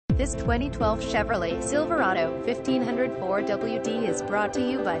This 2012 Chevrolet Silverado 1504 WD is brought to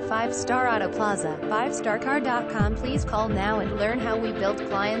you by 5-Star Auto Plaza. 5starcar.com. Please call now and learn how we build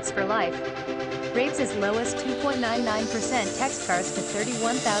clients for life. Rates as low as 2.99%. Text cars to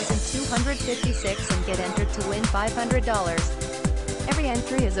 31,256 and get entered to win $500. Every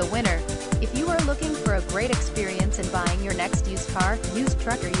entry is a winner. If you are looking for a great experience in buying your next used car, used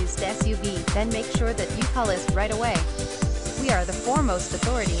truck or used SUV, then make sure that you call us right away. We are the foremost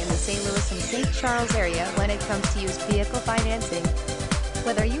authority in the St. Louis and St. Charles area when it comes to used vehicle financing.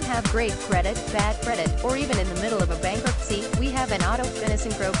 Whether you have great credit, bad credit, or even in the middle of a bankruptcy, we have an auto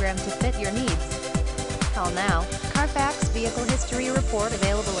financing program to fit your needs. Call now. Carfax Vehicle History Report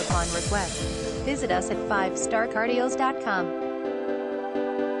available upon request. Visit us at 5starcardeals.com.